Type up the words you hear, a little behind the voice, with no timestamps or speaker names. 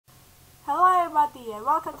everybody and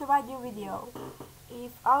welcome to my new video.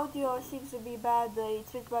 If audio seems to be bad,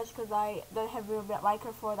 it's pretty much because I don't have a real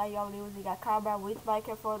microphone. I only using a camera with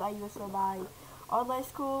microphone I use for my online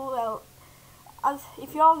school. Well, as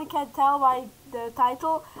if you only can tell by the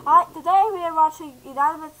title, today we are watching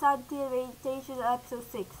Inanimate Invitational episode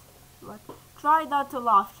 6. But try not to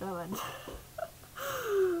laugh challenge.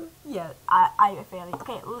 Yeah, I'm failing.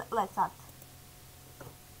 Okay, let's start.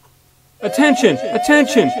 Attention!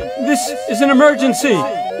 Attention! This is an emergency!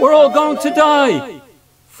 We're all going to die!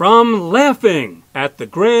 From laughing at the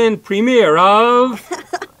grand premiere of...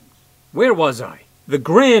 Where was I? The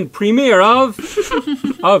grand premiere of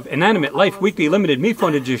Inanimate Life Weekly Limited Me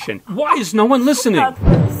Fun Edition. Why is no one listening?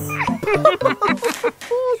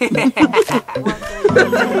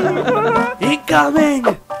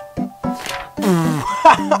 Incoming!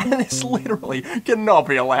 This literally cannot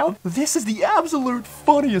be allowed. This is the absolute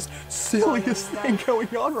funniest, silliest thing going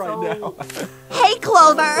on right now. Hey,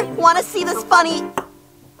 Clover! Wanna see this funny...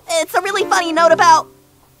 It's a really funny note about...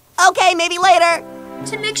 Okay, maybe later.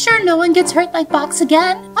 To make sure no one gets hurt like Box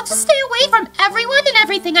again, I'll just stay away from everyone and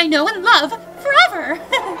everything I know and love forever.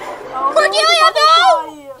 Cordelia,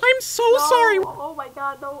 no! I'm so sorry. Oh my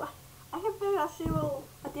god, no. I have feeling that she will...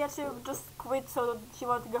 At the end she will just quit so that she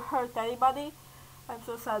won't hurt anybody. I'm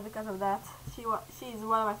so sad because of that. She's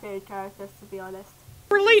one of my favorite characters, to be honest.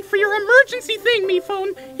 We're late for your emergency thing,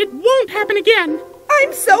 MePhone. It won't happen again.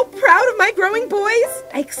 I'm so proud of my growing boys.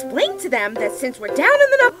 I explained to them that since we're down in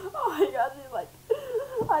the... Oh my god, she's like...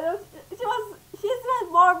 I don't... She's had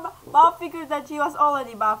more mouth figure than she was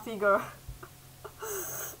already mouth figure.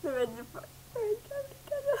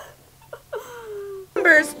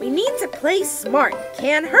 Numbers, we need to play smart.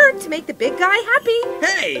 Can't hurt to make the big guy happy.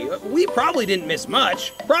 Hey, we probably didn't miss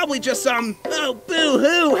much. Probably just some, oh,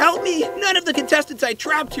 boo-hoo, help me. None of the contestants I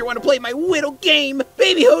trapped here want to play my whittle game.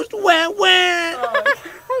 Baby host, wah-wah.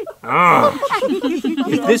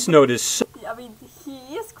 If this note is so... I mean,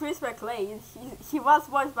 he is Chris McLean. He was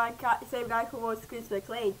voiced by the same guy who was Chris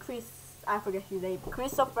McLean. I forget his name.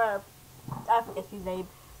 Christopher, I forget his name.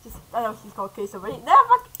 I know he's called Christopher. They're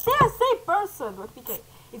the same person. But okay,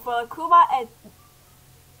 if for Kuma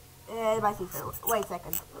and my sister. Wait a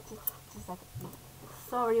second. Just a second.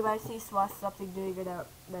 Sorry, my sister was something doing it.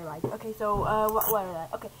 Never mind. Okay, so what are that?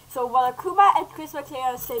 Okay, so while Kuma and Chris McLean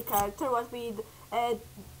are the same character, what mean and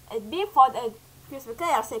MePhone and Chris McLean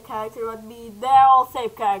are the same character, what mean they're all same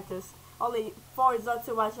characters. Only 4 is not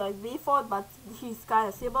so much like MePhone, but he's kind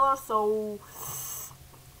of similar. So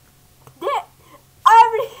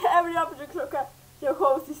every object your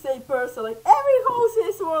host is the same person. Like every host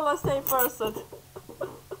is more or less the same person.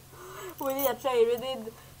 We need a change. We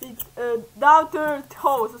need down-turned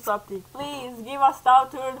host or something. Please give us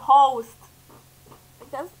down-turned host.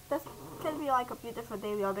 Like that can be like a beautiful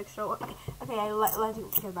daily object show. Okay, I'll let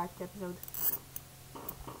you get back to the episode.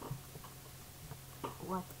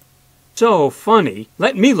 What? so funny.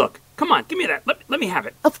 Let me look. Come on, give me that. Let me have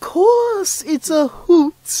it. Of course, it's a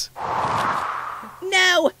hoot.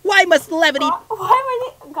 No! Why must levity... Why would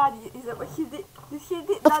he... God, he did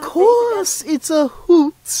Of course, it's a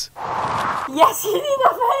hoot. Yes, he did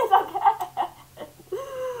a face again.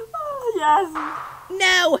 Oh, yes.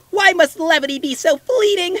 No! Why must levity be so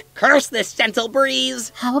fleeting? Curse this gentle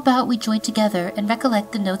breeze! How about we join together and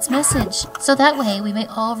recollect the note's message, so that way we may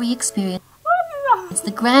all re-experience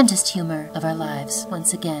the grandest humor of our lives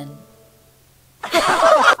once again.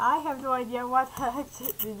 I have no idea what the heck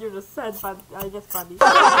did you just said, but I guess funny.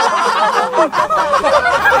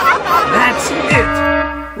 That's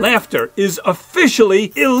it! Laughter is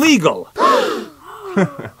officially illegal!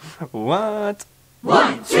 What?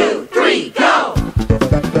 1, 2, 3, go!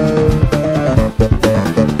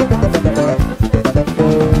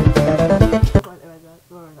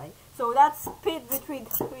 So that's split between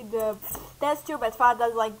the test tube and fun.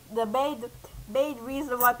 That's like the main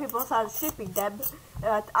reason why people start shipping them.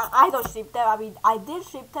 I don't ship them. I mean, I did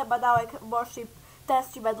ship them, but now I can more ship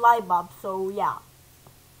test tube and lime bomb. So yeah,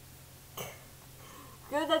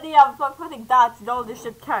 good idea of putting that in all the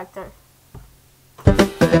shipped character.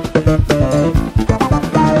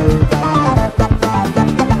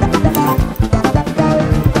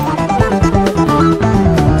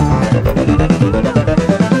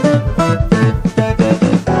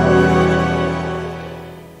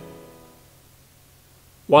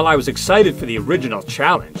 While I was excited for the original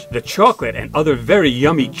challenge, the chocolate and other very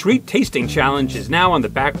yummy treat tasting challenge is now on the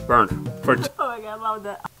back burner. For oh my god, I love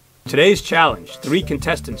that. today's challenge, 3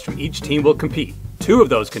 contestants from each team will compete. 2 of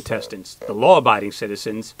those contestants, the law-abiding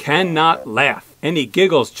citizens, cannot laugh. Any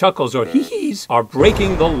giggles, chuckles, or hee-hees are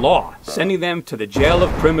breaking the law, sending them to the jail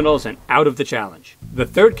of criminals and out of the challenge. The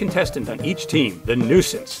 3rd contestant on each team, the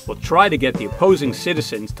nuisance, will try to get the opposing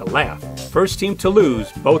citizens to laugh. First team to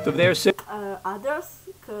lose both of their others,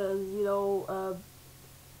 because, you know,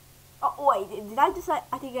 oh wait, did I just say,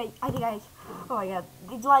 I think I, oh my god,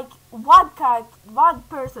 it's like one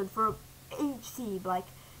person for each team, like,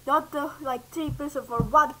 not the, like, 3 person for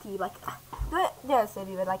one team, like, yes,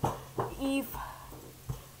 anyway, like,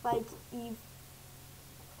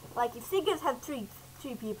 if singers have three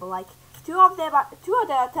people, like, two of them are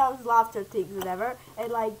telling laughter things, whatever,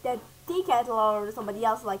 and, like, that tea kettle or somebody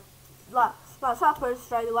else, like, some person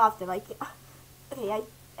trying to laugh, like, okay,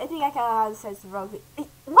 I think I can understand wrong.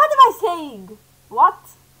 What am I saying? What?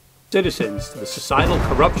 Citizens to the societal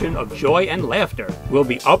corruption of joy and laughter will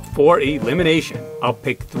be up for elimination. I'll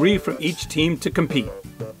pick 3 from each team to compete.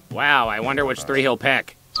 Wow, I wonder which 3 he'll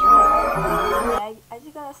pick. I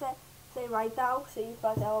just gonna say right now, see if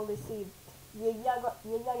I only see Yin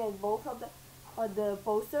Yang and both of them on the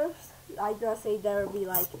posters. I gonna say there will be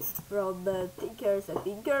like from the Tinkers and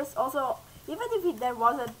Thinkers. Also, even if there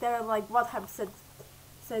wasn't, there like what have said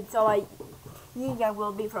so like Yin Yang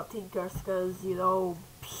will be from Tinkers, because you know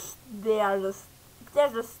they're just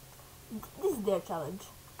this is their challenge.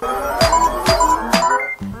 Was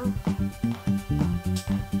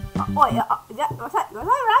I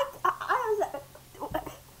right?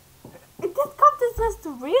 This contest is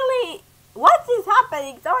really, what is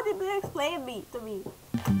happening? Somebody please explain to me.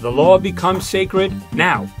 The law becomes sacred.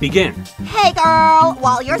 Now, begin. Hey girl,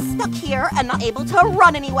 while you're stuck here and not able to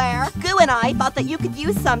run anywhere, Goo and I thought that you could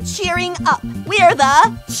use some cheering up. We're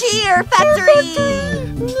the Cheer Factory!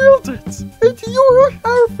 Nailed it! It's your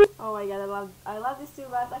outfit! Oh my god, I love this too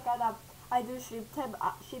much. I do ship them,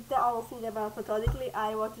 all see them plathonically.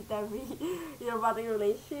 I wanted every romantic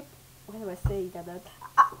relationship. What am I saying about that?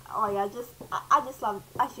 Oh my god,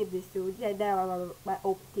 I ship this too. Yeah, they're on my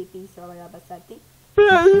OTP, so my god, Santi.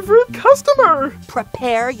 Favorite customer!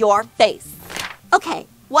 Prepare your face. Okay,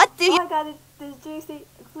 what do you— Oh my god, this juicy.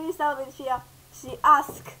 Please tell me she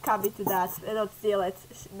asked Kami to dance and not steal it.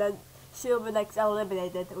 Then she'll be next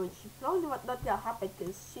eliminated, which probably not gonna happen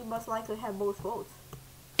because she must likely have most votes.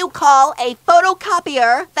 You call a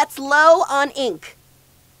photocopier that's low on ink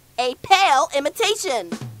a pale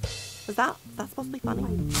imitation. Was that supposed to be funny?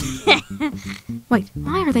 Wait,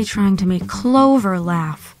 why are they trying to make Clover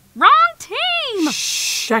laugh? Wrong team!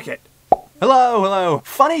 Check it. Hello.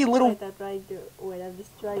 Funny little... I'm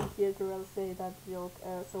just trying here to say that joke.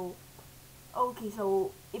 So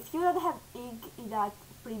if you don't have ink in that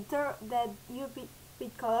printer, then you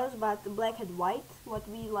pick colors, but black and white. What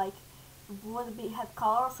we have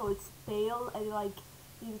color, so it's pale, and like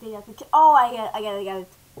you take that picture. Oh, I get it.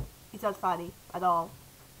 It's not funny at all.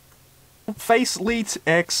 Face Leet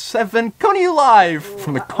X7 coming to you live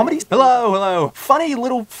from the comedy... Hello. Funny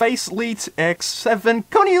little Face Leet X7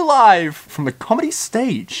 coming to you live from the comedy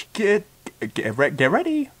stage. Get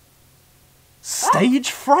ready.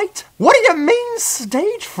 Stage fright? What do you mean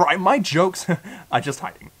stage fright? My jokes are just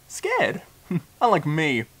hiding. Scared. Unlike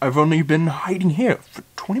me, I've only been hiding here for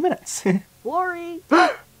 20 minutes. Worry.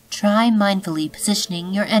 Try mindfully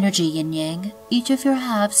positioning your energy, Yin Yang. Each of your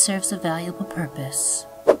halves serves a valuable purpose.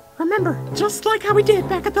 Remember, just like how we did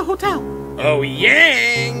back at the hotel. Oh,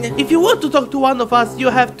 Yang! If you want to talk to one of us, you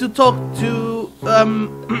have to talk to,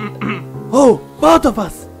 oh, both of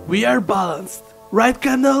us. We are balanced. Right,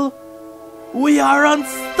 Kendall? We are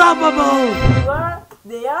unstoppable!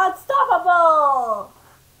 They are unstoppable!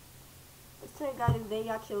 So guys, if they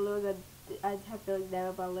actually lose, I'd have to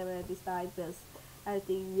never eliminate this time, because I don't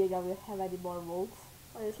think we're gonna have any more votes,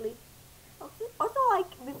 honestly. Also,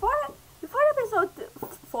 like, before episode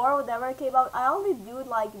 4 never came out, I only do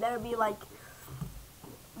like there would be like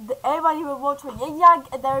everybody will vote for Yin Yang,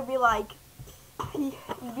 and there would be like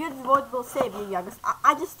your vote will save Yin Yang.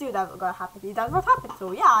 I just knew that was gonna happen. It does not happen.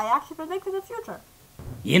 So yeah, I actually predicted the future.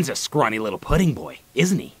 Yin's a scrawny little pudding boy,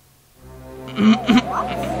 isn't he?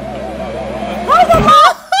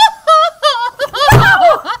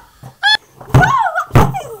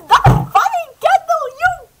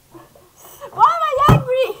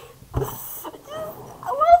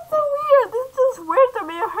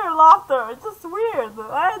 It's just weird.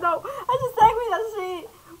 I don't know. I just angry that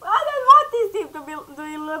I don't want this team to lose.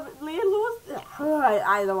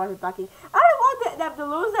 I don't want to talking. I don't want them to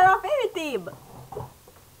lose their favorite team.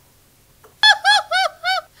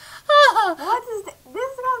 What is this?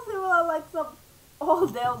 This is like some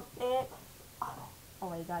old oh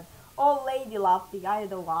my god, old lady laughing. I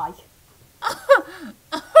don't know why.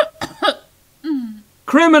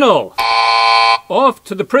 Criminal! Off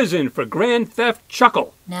to the prison for grand theft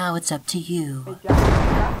chuckle. Now it's up to you.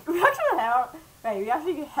 We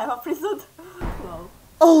actually have a prison? No.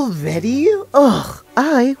 Already? Ugh,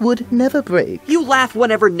 I would never break. You laugh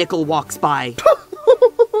whenever Nickel walks by.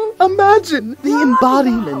 Imagine the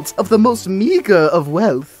embodiment of the most meager of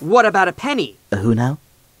wealth. What about a penny? Who now?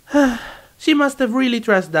 She must have really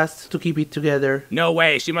trusted us to keep it together. No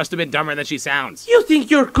way, she must have been dumber than she sounds. You think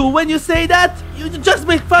you're cool when you say that? You just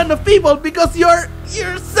make fun of people because you're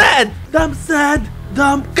sad.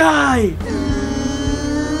 Dumb guy.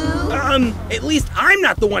 At least I'm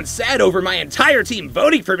not the one sad over my entire team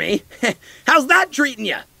voting for me. How's that treating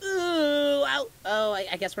you?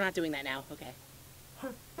 I guess we're not doing that now. Okay.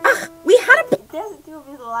 We had a... There's a deal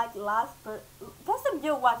with like last... That's a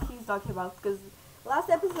deal what he's talking about, because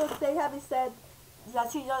last episode they have said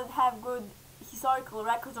that she doesn't have good historical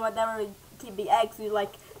records or whatever in TBX. Is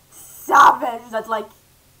like savage. That's like,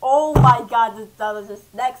 oh my god, that was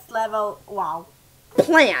just next level. Wow.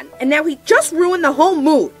 Plan, and now he just ruined the whole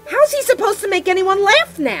mood. How's he supposed to make anyone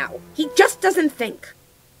laugh now? He just doesn't think.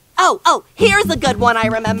 Oh, here's a good one I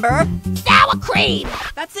remember. Sour cream!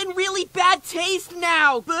 That's in really bad taste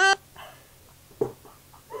now.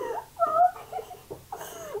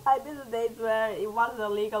 I miss the days where it wasn't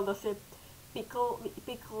illegal to ship pickle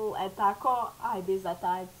and taco. I miss that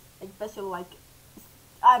time, especially like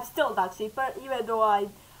I'm still not cheaper, even though I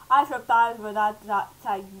have times when that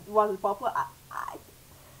wasn't popular.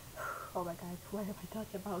 Oh my god, what am I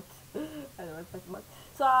talking about? I don't know what I'm talking about.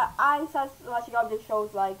 So I started watching all these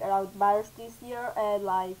shows like around March this year, and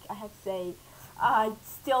like I have to say, I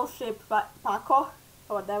still ship Paco,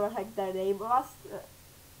 or whatever heck their name was.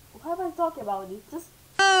 What am I talking about? It's just...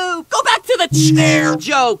 Oh, go back to the chair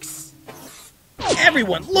jokes!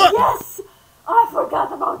 Everyone, look! Yes! I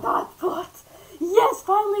forgot about that, but... Yes,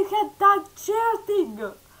 finally had that chair thing!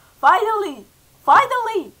 Finally!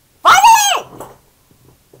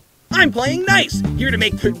 I'm playing nice, here to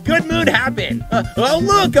make the good mood happen. Oh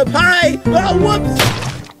look, a pie! Oh, whoops!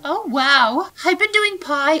 Oh wow, I've been doing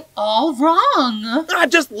pie all wrong.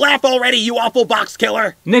 Just laugh already, you awful box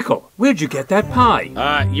killer! Nickel, where'd you get that pie?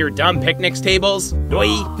 Your dumb picnics tables? Doi.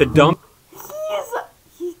 The dump?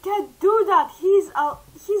 He can't do that. He's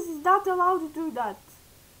not allowed to do that.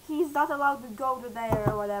 He's not allowed to go to there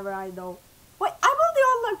or whatever, I know. Wait, I'm only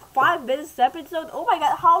on like 5 minutes episode. Oh my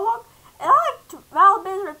god, how long? And I'm like 12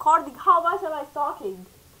 minutes recording. How much am I talking?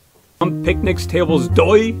 Picnics tables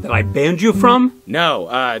doi that I banned you from? No,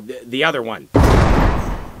 the other one.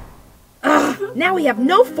 Now we have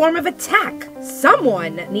no form of attack.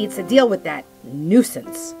 Someone needs to deal with that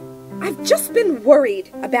nuisance. I've just been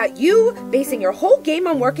worried about you basing your whole game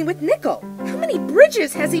on working with Nickel. How many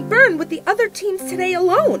bridges has he burned with the other teams today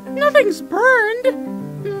alone? Nothing's burned.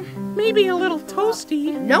 Maybe a little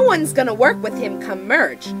toasty. No one's gonna work with him come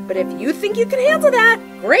merge. But if you think you can handle that,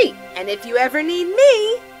 great. And if you ever need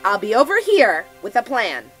me, I'll be over here with a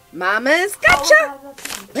plan. Mama's gotcha!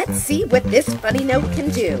 Let's see what this funny note can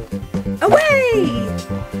do. Away!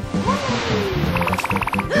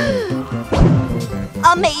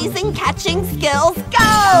 Amazing catching skills,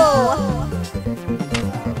 go!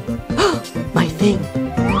 My thing.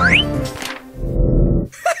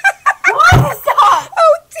 What is that?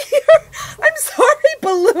 Oh dear! I'm sorry,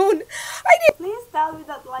 Balloon. Please tell me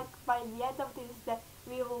that like by the end of this that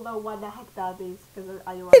we will know what the heck that is, because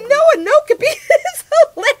I don't No, Kapi, this is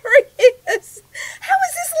hilarious. How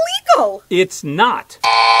is this legal? It's not.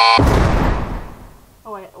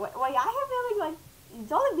 Oh wait, I have feeling like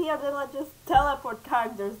it's only weird that like just teleport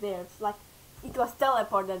characters there. It's like it was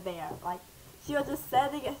teleported there. Like she was just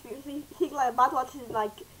standing and he like battle and she's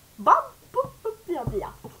like bum boop boop blah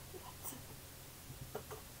blah.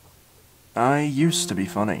 I used to be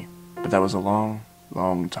funny, but that was a long,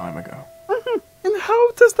 long time ago. And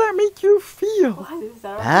how does that make you feel?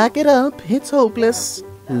 Pack it up, it's hopeless.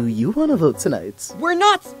 Who you wanna vote tonight? We're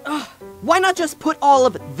not... why not just put all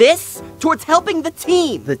of this towards helping the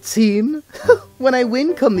team? The team? When I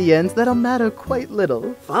win come the end, that'll matter quite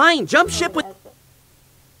little. Fine, jump ship when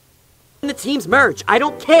the teams merge. I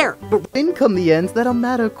don't care. But win come the end, that'll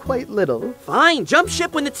matter quite little. Fine, jump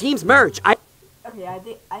ship when the teams merge. Okay, I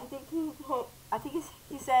think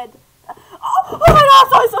he said. Oh my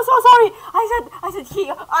god, so sorry. I said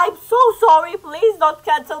he. I'm so sorry. Please don't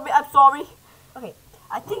cancel me. I'm sorry. Okay,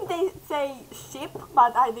 I think they say ship,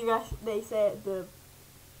 but I think they say the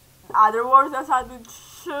other words that start with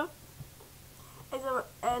sh.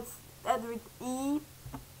 It's end with e.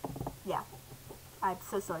 Yeah, I'm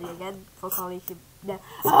so sorry again for calling him that.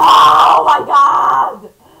 Oh my god!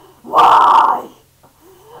 Why?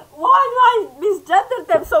 Why do I misgender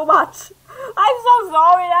them so much? I'm so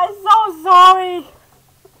sorry. I'm so sorry.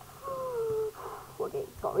 Okay,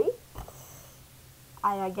 sorry.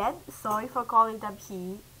 I again sorry for calling them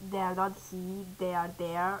he. They are not he. They are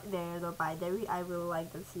there. They are not binary. I will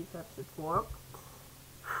like them see episode 4.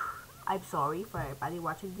 I'm sorry for everybody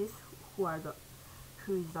watching this who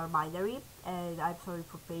is non-binary, and I'm sorry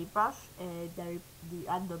for Paintbrush and the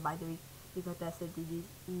non-binary contestant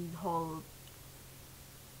in whole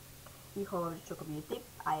of the community.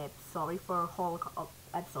 I am sorry for whole.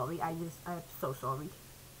 I'm sorry. I am so sorry.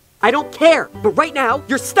 I don't care, but right now,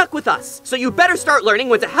 you're stuck with us, so you better start learning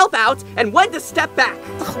when to help out and when to step back.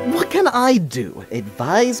 What can I do?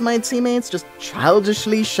 Advise my teammates? Just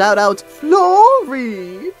childishly shout out,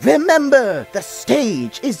 Flory! Remember, the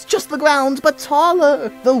stage is just the ground, but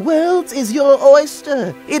taller. The world is your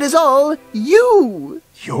oyster. It is all you.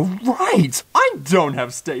 You're right. I don't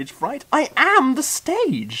have stage fright. I am the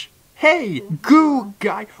stage. Hey, goo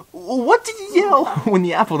guy, what do you yell when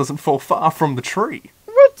the apple doesn't fall far from the tree?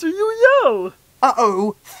 What do you yell?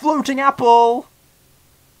 Uh-oh, floating apple!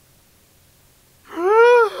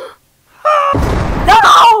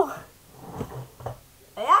 No!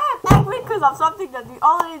 Yeah, I'm angry because of something that we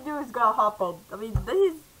already knew is gonna happen. I mean,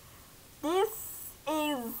 this is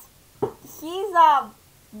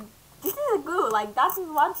a good, like, that is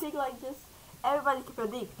one thing, like, just everybody can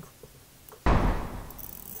predict.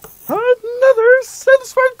 Another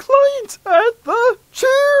satisfied client at the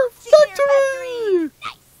Cheer Factory!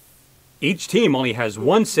 Nice. Each team only has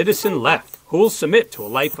one citizen left, who'll submit to a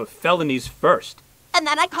life of felonies first. And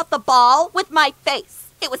then I caught the ball with my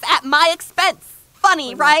face. It was at my expense.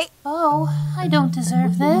 Funny, right? Oh, I don't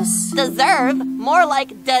deserve this. Deserve? More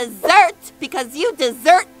like dessert, because you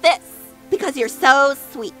desert this. Because you're so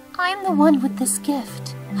sweet. I'm the one with this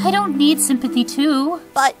gift. I don't need sympathy too.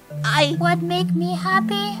 But What make me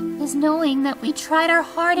happy is knowing that we tried our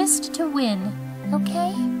hardest to win.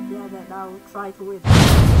 Okay? Yeah, that now try to win.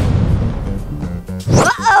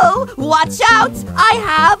 Uh-oh! Watch out! I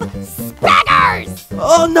have spaggers!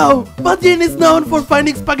 Oh no! Budin is known for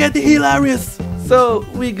finding spaghetti hilarious. So,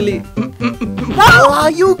 Wiggly.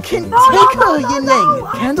 You can take her,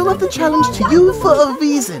 Yineng. Candle up the challenge to you for a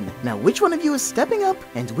reason. Now, which one of you is stepping up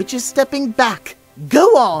and which is stepping back?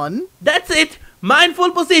 Go on. That's it!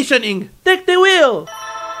 Mindful positioning! Take the wheel!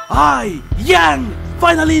 I, Yang,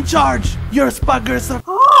 finally in charge! Your spaggers are...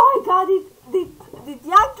 Oh my god, did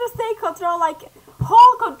Yang just take control, like,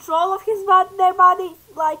 whole control of their body?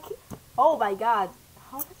 Like, oh my god.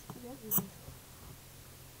 How did he do this?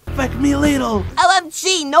 Affect me little!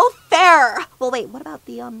 OMG, no fair! Well, wait, what about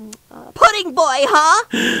the, pudding boy, huh?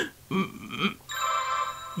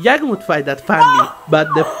 Yang would find that funny, but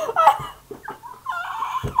the...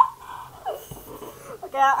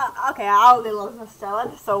 Okay, I only lost this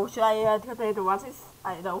challenge, so should I continue to watch this?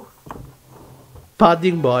 I don't know.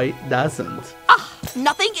 pudding boy doesn't.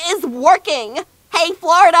 Nothing is working! Hey,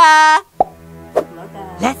 Florida!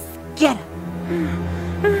 Let's get him!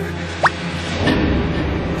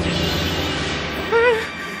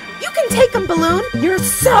 You can take him, Balloon! You're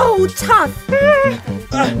so tough!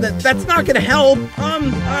 That's not gonna help!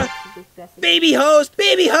 Baby host!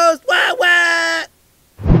 Baby host! Wah wah!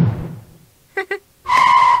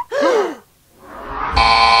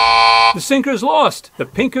 The sinkers lost. The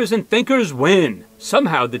pinkers and thinkers win.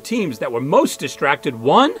 Somehow the teams that were most distracted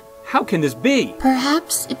won? How can this be?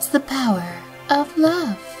 Perhaps it's the power of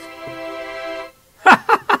love. Yes!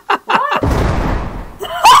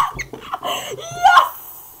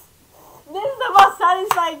 This is the most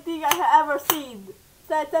satisfying thing I have ever seen.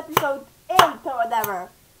 Since episode 8 or whatever.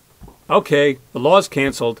 Okay, the law's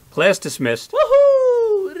cancelled. Class dismissed.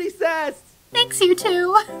 Woohoo! Recess! Thanks, you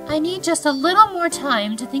two. I need just a little more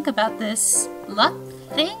time to think about this luck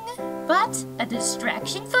thing, but a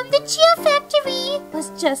distraction from the Cheer Factory was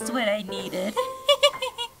just what I needed.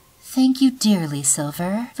 Thank you dearly,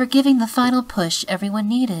 Silver, for giving the final push everyone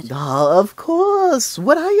needed. Of course.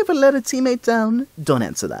 Would I ever let a teammate down? Don't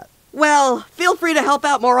answer that. Well, feel free to help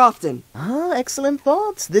out more often. Excellent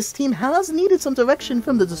thoughts. This team has needed some direction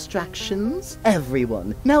from the distractions.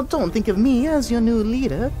 Everyone. Now don't think of me as your new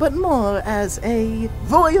leader, but more as a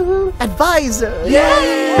royal advisor.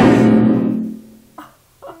 Yay!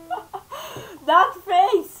 That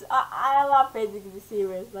face! I love facing the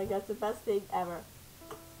series. Like, that's the best thing ever.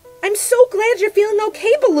 I'm so glad you're feeling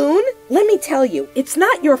okay, Balloon. Let me tell you, it's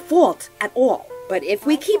not your fault at all. But if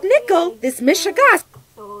we keep Nickel, this Michigas...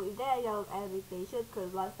 So, is there an elimination?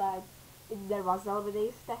 Because last time there was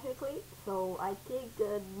elimination technically. So, I think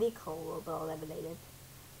Nickel will be eliminated.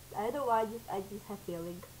 I don't know why, I just have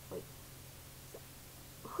feeling. Wait.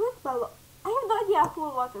 Who's Balloon? I have no idea who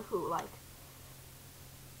was or who, like.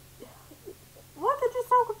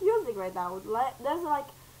 so confusing right now. Like, there's like,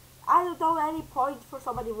 I don't know any point for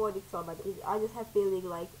somebody voting somebody. I just have feeling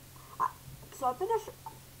like, so I'm pretty sure.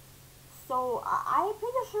 So I'm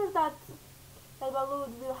pretty sure that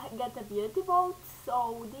Balloon will get a beauty vote.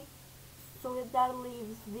 So that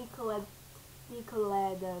leaves Nicole and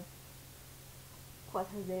what's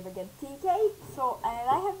her name again? TK. So and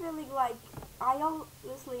I have feeling like I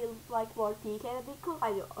honestly like more TK than Nicole.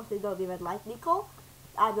 I also don't even like Nicole.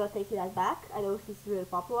 I'm not taking that back. I know he's really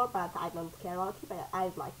popular, but I don't care about him.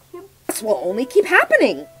 I like him. This will only keep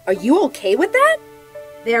happening. Are you okay with that?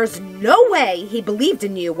 There's no way he believed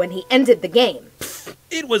in you when he ended the game.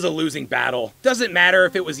 It was a losing battle. Doesn't matter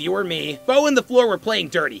if it was you or me. Bo and the floor were playing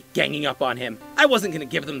dirty, ganging up on him. I wasn't gonna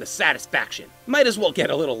give them the satisfaction. Might as well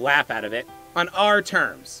get a little laugh out of it. On our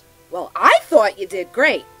terms. Well, I thought you did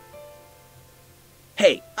great.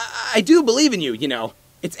 Hey, I do believe in you, you know.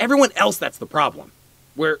 It's everyone else that's the problem.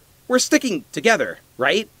 We're sticking together,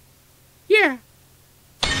 right? Yeah.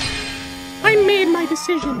 I made my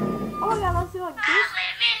decision. Oh yeah, let's do like this.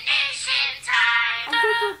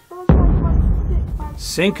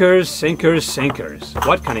 Sinkers, sinkers, sinkers.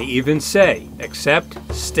 What can I even say? Except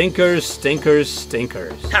stinkers, stinkers,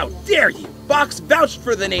 stinkers. How dare you! Box vouched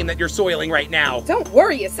for the name that you're soiling right now. Don't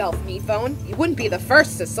worry yourself, MePhone. You wouldn't be the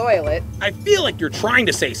first to soil it. I feel like you're trying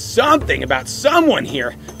to say something about someone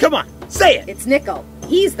here. Come on, say it! It's Nickel.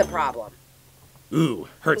 He's the problem. Ooh,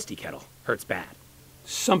 hurts, Tea Kettle. Hurts bad.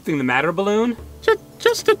 Something the matter, Balloon?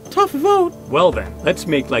 Just a tough vote. Well then, let's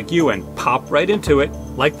make like you and pop right into it.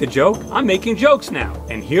 Like the joke? I'm making jokes now.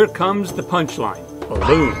 And here comes the punchline.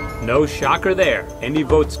 Balloon. No shocker there. Any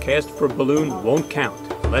votes cast for Balloon won't count.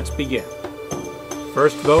 Let's begin.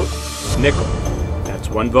 First vote, Nickel. That's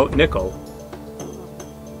one vote, Nickel.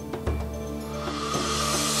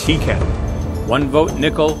 Tea Kettle. One vote,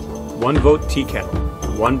 Nickel. One vote, Tea Kettle.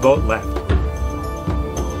 One vote left.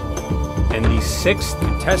 And the sixth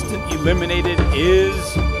contestant eliminated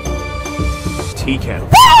is Tea Kettle.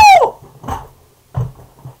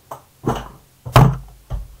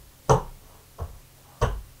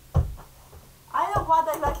 I don't know what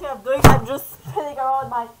exactly I'm doing. I'm just spinning around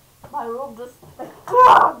my room, just like,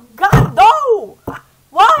 oh, God, no!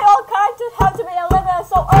 Why all characters have to be eliminated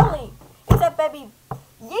so early? Except maybe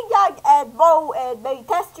Yin Yang and Bo and maybe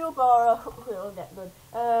Test Tube or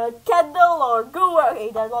Kendall or Goo. Okay,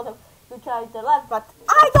 there's a lot of good characters left, but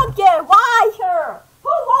I don't care. Why her? Who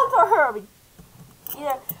voted her?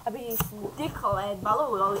 I mean, it's Nickel and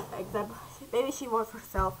Baloo, except maybe she voted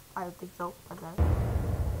herself. I don't think so.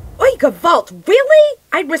 Oiga Vault, really?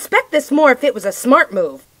 I'd respect this more if it was a smart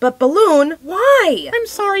move. But Balloon, why? I'm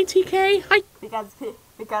sorry, TK.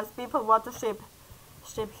 Because people want to ship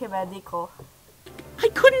him and Nickel. I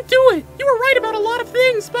couldn't do it. You were right about a lot of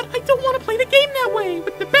things, but I don't want to play the game that way.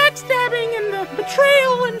 With the backstabbing and the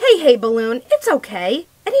betrayal and... Hey, Balloon, it's okay.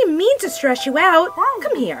 I didn't mean to stress you out.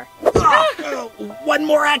 Come here. One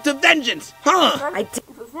more act of vengeance, huh?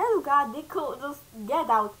 God, Nickel, just get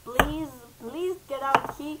out, please. Please get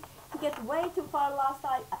out. He get way too far last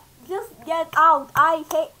time. Just get out. You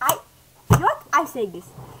know what? I say this.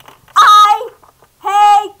 I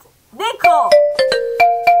hate Nickel.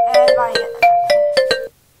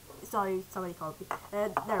 Sorry, somebody called me.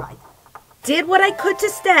 Never mind. Did what I could to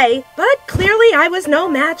stay, but clearly I was no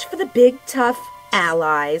match for the big, tough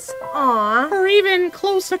allies. Aww. Or even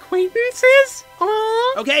close acquaintances?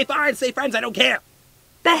 Aww. Okay, fine. Say friends. I don't care.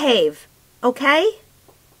 Behave. Okay?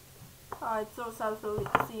 Oh, it's so sad to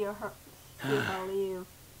see her leave.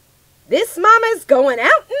 This mama's going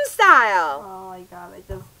out in style. Oh my God,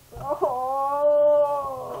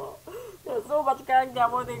 Oh, there's so much character I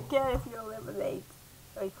wouldn't care if you eliminate.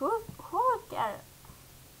 Like, who would care?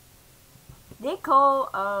 Nicole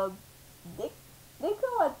and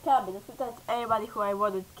Cabin. That's everybody who I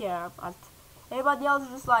wouldn't care about. Everybody else is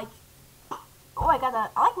just like, oh my God, I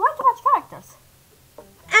like way too much characters.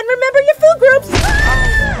 And remember your food groups!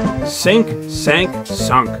 Sink, sank,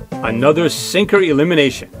 sunk. Another sinker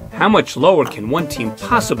elimination. How much lower can one team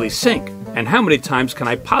possibly sink? And how many times can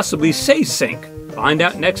I possibly say sink? Find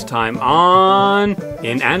out next time on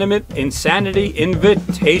Inanimate Insanity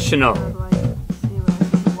Invitational.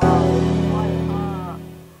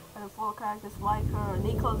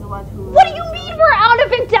 What do you mean we're out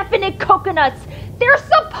of indefinite coconuts? They're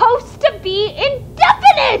supposed to be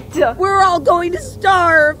indefinite! We're all going to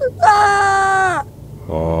starve! Ah!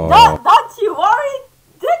 Don't you worry!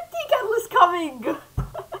 The ticket was coming!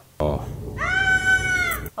 Oh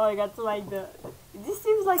my God, so like this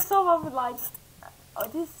seems like some of like,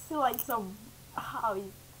 this is like some, how is,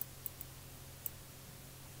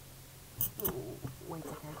 wait a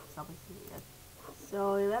second, something weird.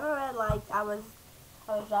 So remember when like I was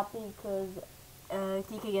was jumping because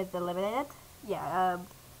TK gets eliminated. Yeah,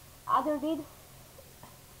 other did.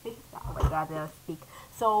 Oh my god, I don't speak.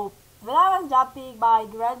 So, when I was jumping, my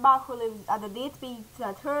grandma who lives underneath me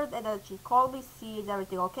got hurt, and then she called me, see is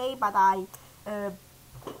everything okay, but I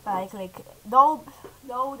click no,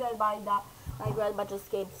 then my grandma just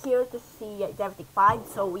came here to see is everything fine,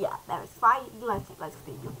 so yeah, that is fine, let's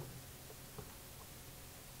continue.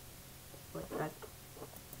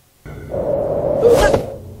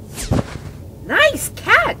 Nice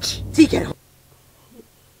catch! TK.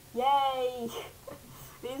 Yay!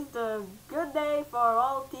 This is the good day for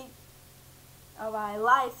all my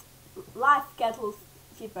life cattle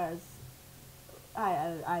shippers.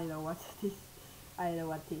 I don't know what this. I don't know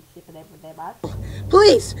what these shipper name are.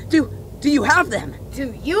 Please, do you have them?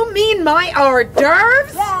 Do you mean my hors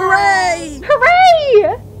d'oeuvres? Hooray!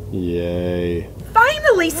 Hooray! Yay.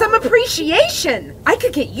 Finally, some appreciation! I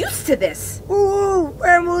could get used to this. Ooh,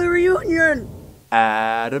 family reunion!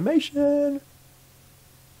 Animation.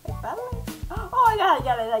 Oh,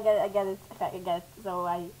 I get it. So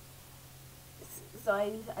I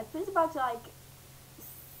pretty much like.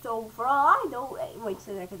 So for all I know, wait a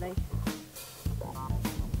second.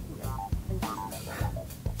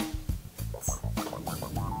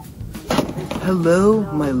 Hello,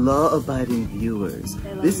 my law-abiding viewers.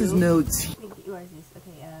 This is no Where is this?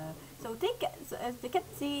 Okay. So as you can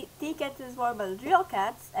see, T-Cat is one of the drill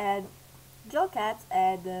cats, and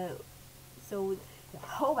so.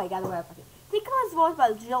 Oh my god, where? T-Cat is one of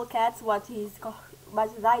the drill cats. What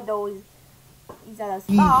as I know is. He's at a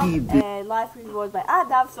spot, and life is was by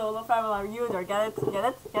Adam, so no family user. Get it?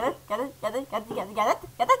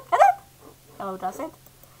 Hello, Justin.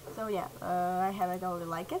 So yeah, I haven't really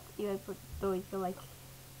like it, even though I feel like,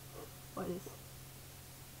 what is?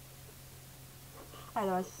 I don't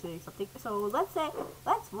know, I should say something. So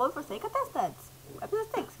let's vote for sake contestants.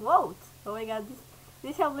 Episode 6, vote. Oh my god,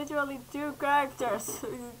 these have literally 2 characters,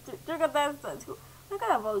 2 contestants. I'm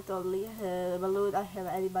gonna vote only. Balloon, I have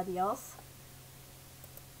anybody else?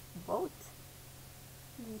 Vote.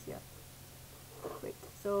 Easier. Wait.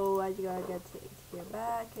 So I'm gonna get it here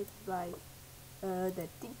back. It's like the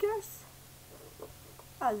Tinkers,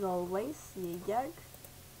 as always. Yag.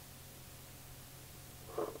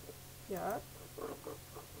 Yeah.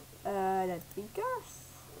 The Tinkers.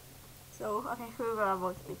 So okay, we're gonna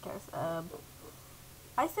vote Tinkers.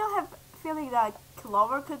 I still have feeling that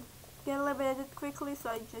Clover could get eliminated quickly, so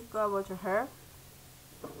I just go over to her.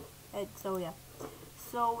 And so yeah.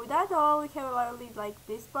 So with that all, we can only like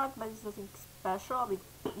this part, but it's nothing special. I mean,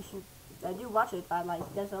 I do watch it, but like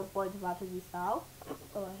there's no point in watching this now.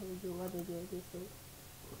 Oh, I have to do what I do this thing.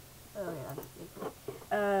 Oh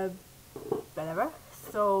yeah, whatever.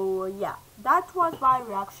 So yeah, that was my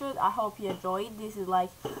reaction. I hope you enjoyed. This is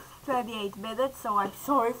like 28 minutes, so I'm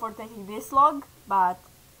sorry for taking this long, but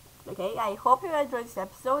okay. I hope you enjoyed this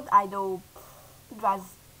episode. I know it was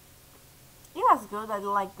good. I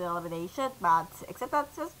don't like the elimination, but except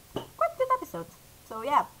that's just quite good episode. So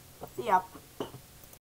yeah, see ya.